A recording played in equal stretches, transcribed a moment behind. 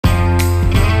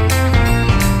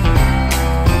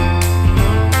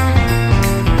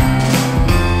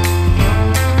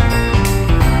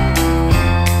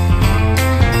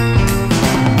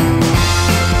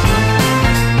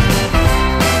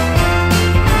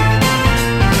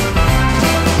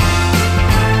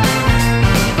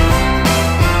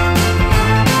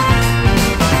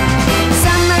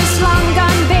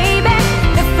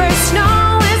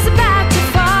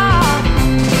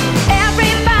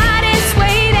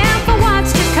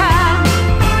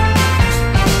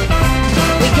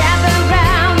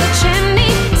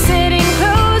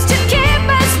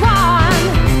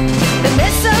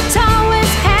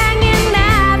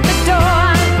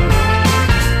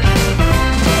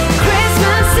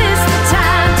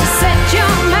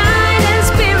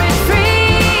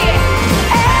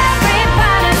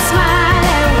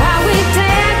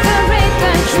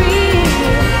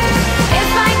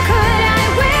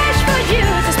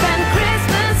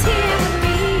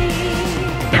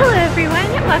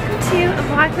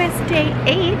Vlogmas day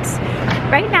 8.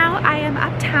 Right now I am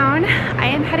uptown. I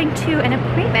am heading to an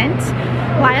appointment.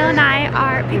 Lyle and I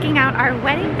are picking out our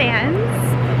wedding bands.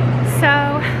 So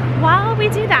while we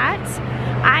do that,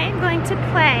 I am going to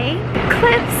play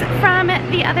clips from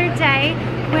the other day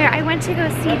where I went to go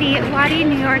see the Lotte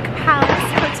New York Palace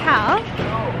Hotel.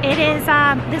 It is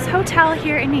this hotel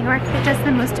here in New York that does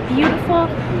the most beautiful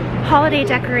holiday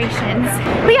decorations.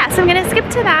 But yeah, so I'm gonna skip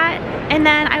to that and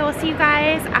then I will see you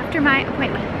guys after my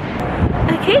appointment.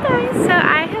 Okay guys, so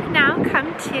I have now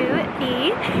come to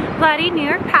the Lotte New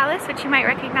York Palace, which you might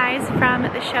recognize from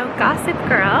the show Gossip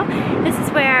Girl. This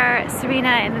is where Serena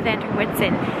and the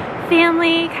Vanderwoodson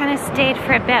family kind of stayed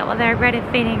for a bit while they're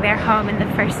renovating their home in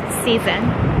the first season.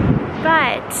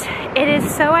 But it is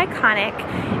so iconic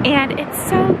and it's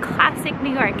so classic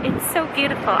New York. It's so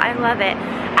beautiful. I love it.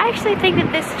 I actually think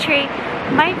that this tree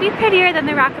might be prettier than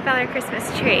the Rockefeller Christmas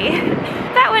tree.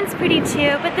 That one's pretty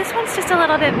too, but this one's just a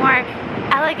little bit more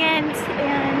elegant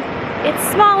and it's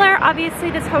smaller. Obviously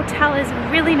this hotel is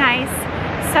really nice,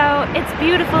 so it's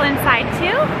beautiful inside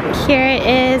too. Here it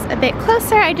is a bit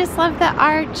closer. I just love the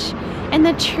arch and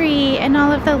the tree and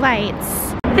all of the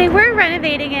lights. They were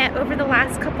renovating it over the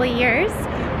last couple of years,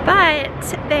 but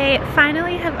they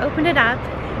finally have opened it up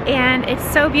and it's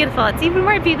so beautiful. It's even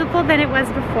more beautiful than it was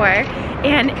before,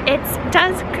 and it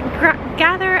does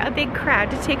gather a big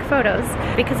crowd to take photos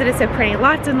because it is so pretty.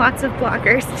 Lots and lots of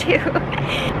bloggers too.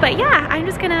 But yeah, I'm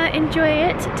just gonna enjoy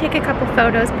it, take a couple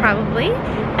photos probably,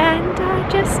 and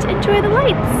just enjoy the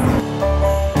lights.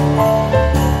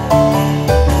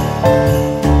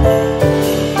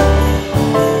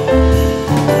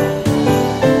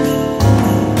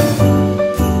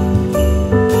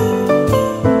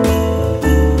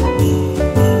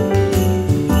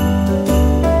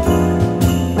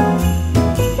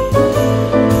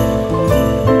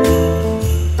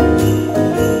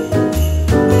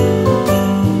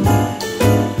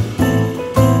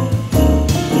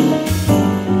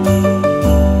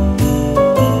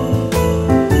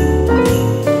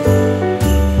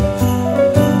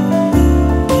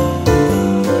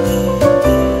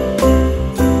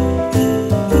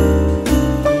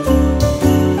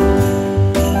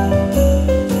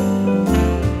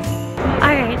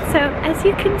 As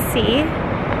you can see,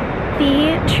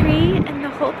 the tree and the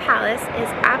whole palace is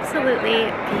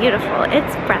absolutely beautiful.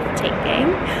 It's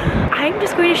breathtaking. I'm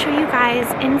just going to show you guys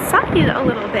inside a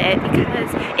little bit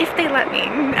because if they let me,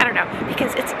 I don't know,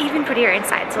 because it's even prettier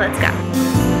inside, so let's go.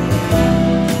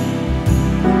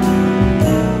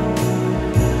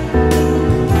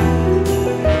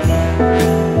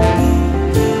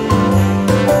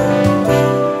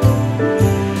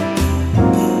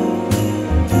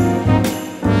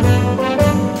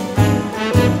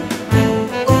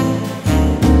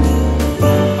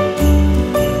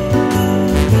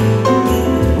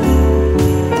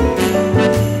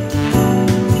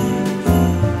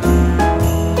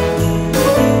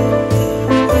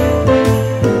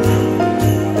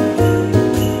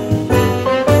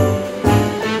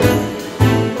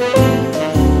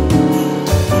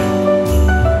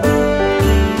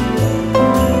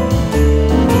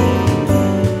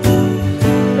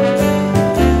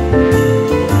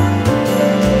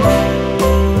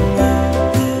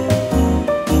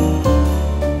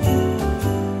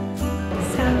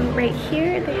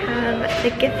 The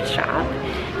gift shop,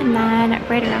 and then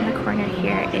right around the corner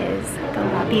here is the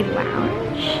lobby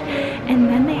lounge, and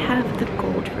then they have the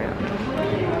gold room.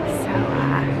 So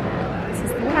this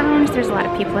is the lounge. There's a lot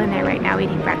of people in there right now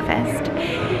eating breakfast,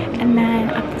 and then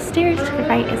up the stairs to the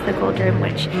right is the gold room,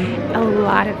 which a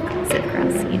lot of Gossip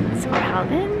Girl scenes were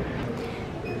held in.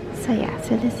 So yeah,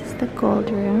 so this is the gold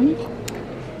room,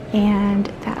 and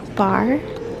that bar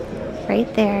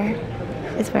right there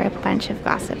is where a bunch of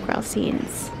Gossip Girl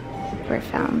scenes were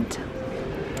filmed.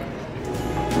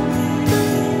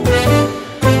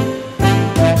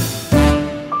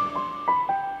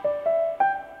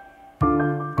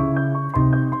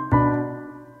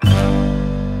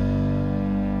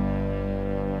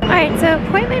 Alright, so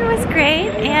appointment was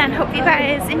great and hope you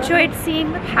guys enjoyed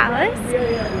seeing the palace.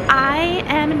 I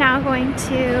am now going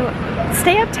to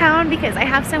stay uptown because I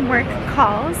have some work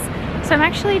calls. So I'm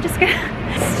actually just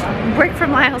gonna work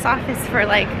from Lyle's office for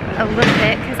like a little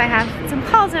bit because I have some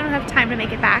calls and I don't have time to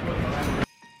make it back.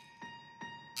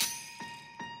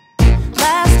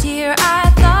 Last year I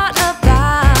thought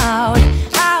about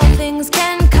how things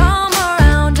can come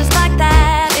around just like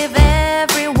that if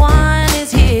everyone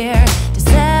is here to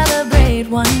celebrate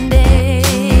one day.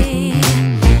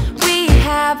 We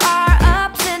have our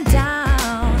ups and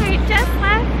downs. I just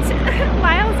left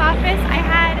Lyle's office. I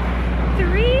had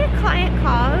 3 client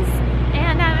calls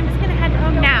and I'm just gonna head back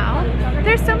home now.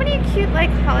 There's so many cute like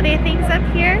holiday things up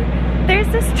here. There's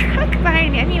this truck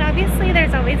behind me. I mean, obviously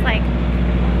there's always like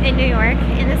in New York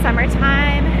in the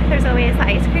summertime, there's always the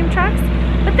ice cream trucks,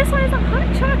 but this one is a hot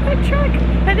chocolate truck.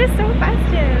 That is so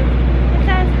festive. It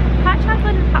says hot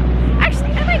chocolate and pop.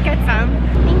 Actually, I might get some.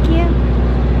 Thank you.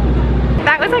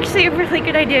 That was actually a really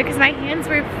good idea because my hands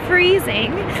were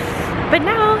freezing, but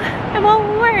now I'm all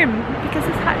warm because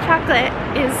this hot chocolate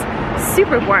is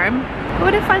super warm.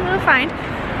 What a fun little find.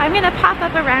 I'm gonna pop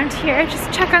up around here,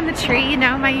 just check on the tree, you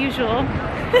know, my usual.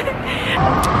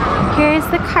 Here's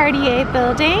the Cartier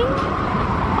building,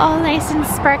 all nice and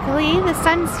sparkly. The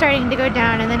sun's starting to go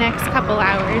down in the next couple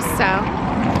hours, so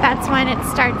that's when it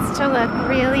starts to look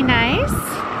really nice.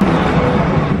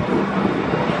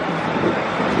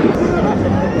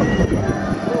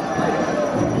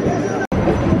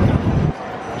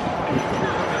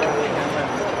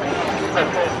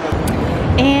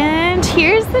 And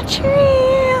here's the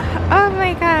tree. Oh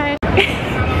my god.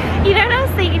 You know what I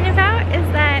was thinking about is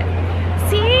that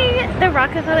seeing the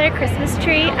Rockefeller Christmas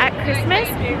tree at Christmas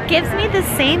gives me the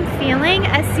same feeling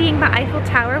as seeing the Eiffel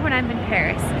Tower when I'm in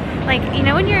Paris. Like, you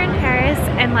know when you're in Paris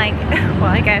and like, well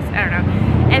I guess, I don't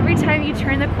know, every time you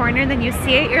turn the corner and then you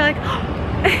see it, you're like, oh,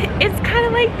 it's kind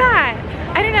of like that.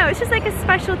 I don't know, it's just like a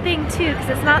special thing too, because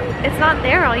it's not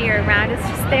there all year round. It's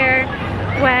just there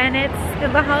when it's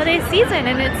the holiday season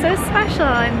and it's so special,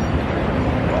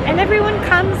 and everyone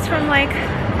comes from like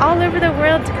all over the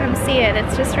world to come see it.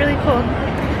 It's just really cool.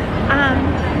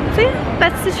 So yeah,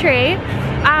 that's the tree.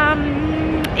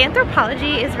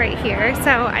 Anthropology is right here,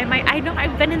 so I know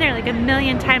I've been in there like a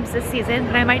million times this season,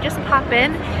 but I might just pop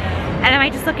in and I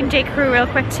might just look in J. Crew real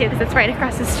quick too, because it's right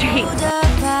across the street. Hold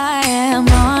up, I am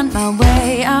on my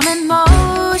way, I'm in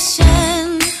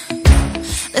motion.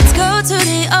 Let's go to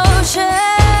the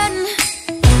ocean.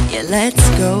 Yeah, let's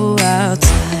go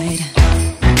outside.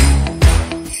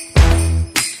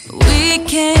 We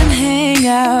can hang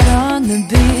out on the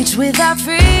beach without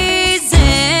freezing.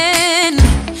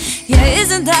 Yeah,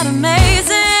 isn't that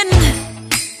amazing?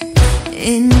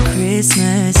 In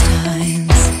Christmas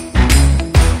times,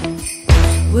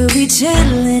 we'll be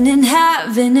chilling and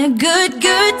having a good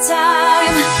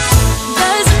time.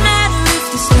 Doesn't matter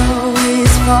if the snow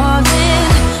is falling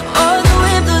or the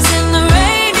wind blows and the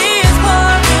rain is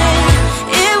pouring.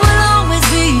 It will always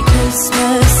be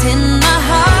Christmas in my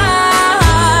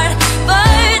heart.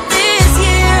 But this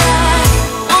year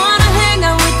I wanna hang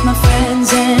out with my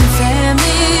friends and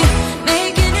family,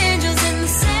 making angels in the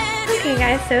sand. Okay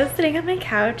guys, so sitting on my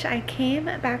couch, I came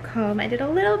back home. I did a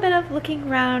little bit of looking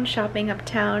around, shopping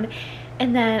uptown,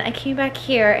 and then I came back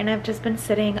here and I've just been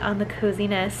sitting on the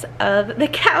coziness of the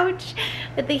couch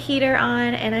with the heater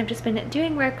on, and I've just been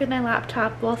doing work with my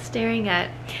laptop while staring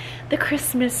at the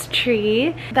Christmas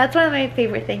tree. That's one of my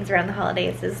favorite things around the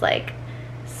holidays, is like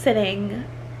sitting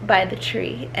by the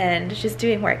tree and just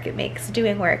doing work. It makes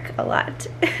doing work a lot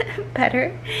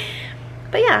better.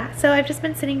 But yeah, so I've just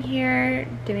been sitting here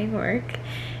doing work,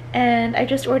 and I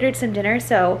just ordered some dinner.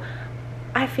 So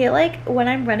I feel like when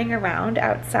I'm running around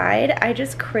outside, I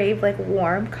just crave like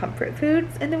warm comfort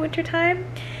foods in the wintertime.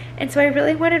 And so I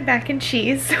really wanted mac and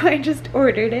cheese, so I just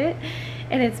ordered it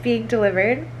and it's being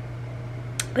delivered.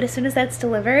 But as soon as that's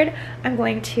delivered, I'm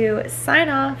going to sign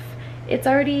off. It's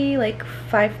already like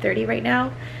 5:30 right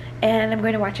now, and I'm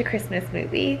going to watch a Christmas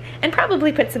movie and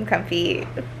probably put some comfy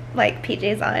like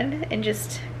PJs on and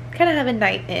just kind of have a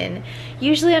night in.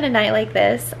 Usually on a night like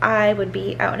this, I would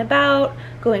be out and about,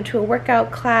 going to a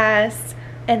workout class,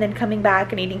 and then coming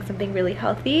back and eating something really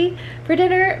healthy for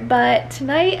dinner. But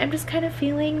tonight, I'm just kind of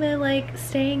feeling the like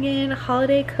staying in,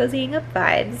 holiday cozying up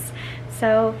vibes.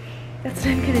 So that's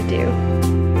what I'm gonna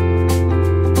do.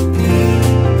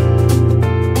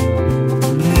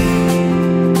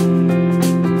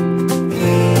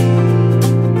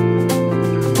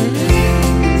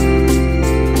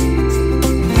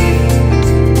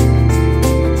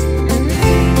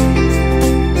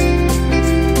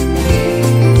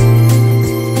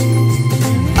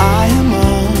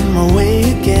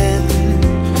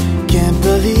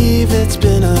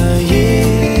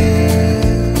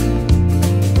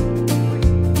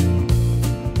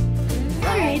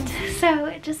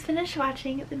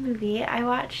 Watching the movie. I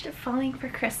watched Falling for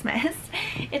Christmas.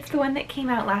 It's the one that came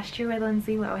out last year with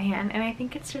Lindsay Lohan, and I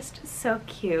think it's just so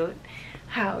cute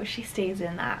how she stays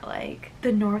in that like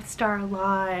the North Star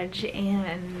Lodge,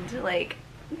 and like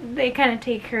they kind of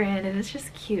take her in, and it's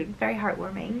just cute, very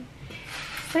heartwarming.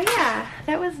 So yeah,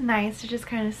 that was nice to just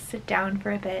kind of sit down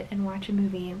for a bit and watch a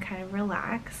movie and kind of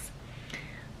relax.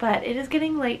 But it is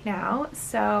getting late now,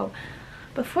 so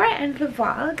before I end the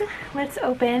vlog, let's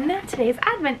open today's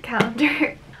advent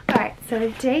calendar. Alright, Alright, so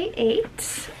day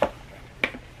 8.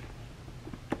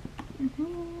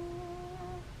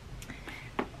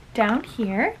 Down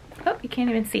here. Oh, you can't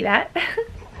even see that.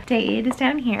 Day 8 is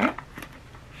down here.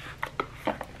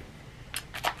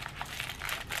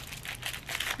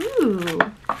 Ooh.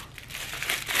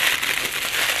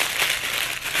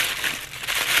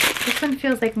 This one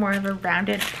feels like more of a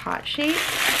rounded pot shape.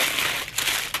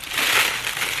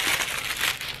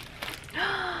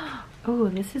 Oh,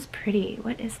 this is pretty.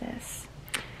 What is this?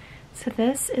 So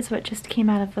this is what just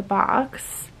came out of the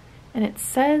box, and it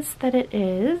says that it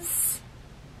is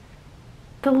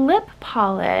the lip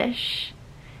polish.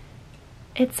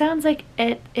 It sounds like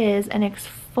it is an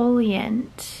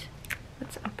exfoliant.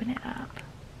 Let's open it up.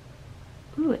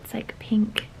 Ooh, it's like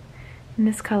pink. And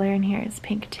this color in here is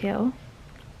pink too.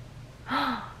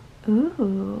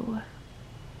 Ooh.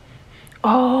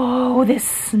 Oh, this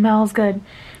smells good.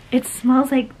 It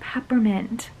smells like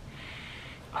peppermint.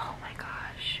 Oh my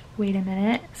gosh. Wait a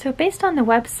minute. So based on the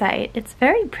website, it's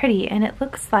very pretty, and it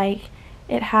looks like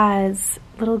it has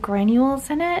little granules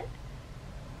in it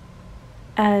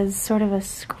as sort of a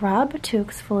scrub to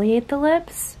exfoliate the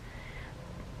lips.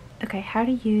 Okay, how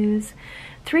to use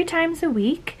 3 times a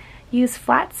week. Use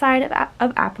flat side of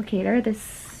applicator.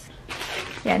 This,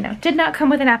 yeah, no, did not come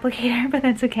with an applicator, but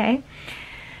that's okay.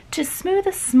 To smooth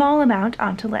a small amount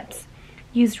onto lips.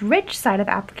 Use rich side of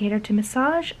applicator to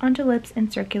massage onto lips in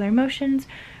circular motions.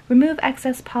 Remove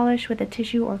excess polish with a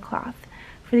tissue or cloth.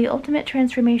 For the ultimate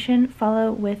transformation, follow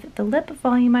with the lip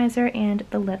volumizer and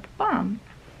the lip balm.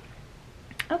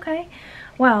 Okay,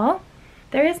 well,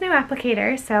 there is no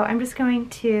applicator, so I'm just going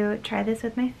to try this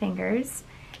with my fingers.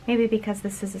 Maybe because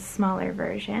this is a smaller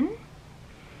version.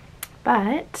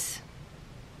 But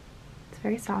it's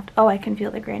very soft. Oh, I can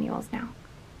feel the granules now.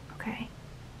 Okay.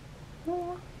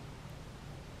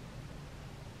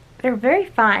 They're very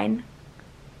fine.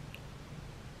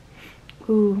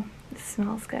 Ooh, this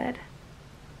smells good.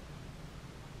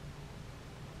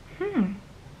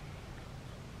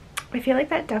 I feel like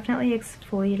that definitely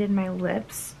exfoliated my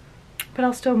lips, but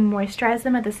I'll still moisturize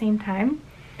them at the same time.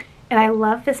 And I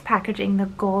love this packaging, the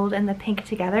gold and the pink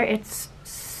together. It's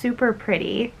super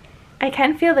pretty. I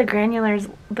can feel the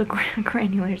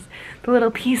the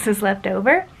little pieces left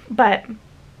over, but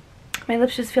my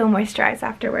lips just feel moisturized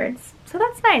afterwards. So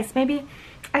that's nice. Maybe,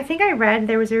 I think I read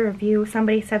there was a review,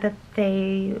 somebody said that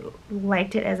they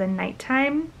liked it as a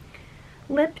nighttime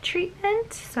lip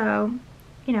treatment. So,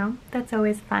 you know, that's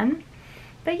always fun.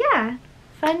 But yeah,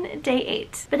 fun day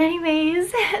 8. But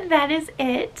anyways, that is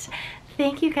it.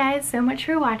 Thank you guys so much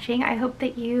for watching. I hope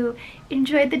that you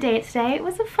enjoyed the day today. It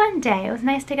was a fun day. It was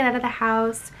nice to get out of the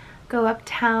house, go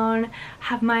uptown,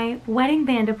 have my wedding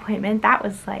band appointment. That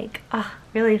was like,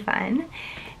 really fun.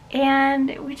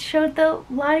 And we showed the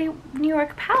Lotte New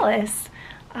York Palace.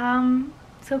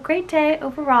 So great day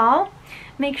overall.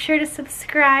 Make sure to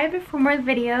subscribe for more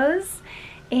videos,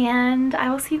 and I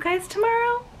will see you guys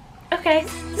tomorrow. Okay,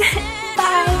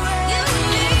 bye.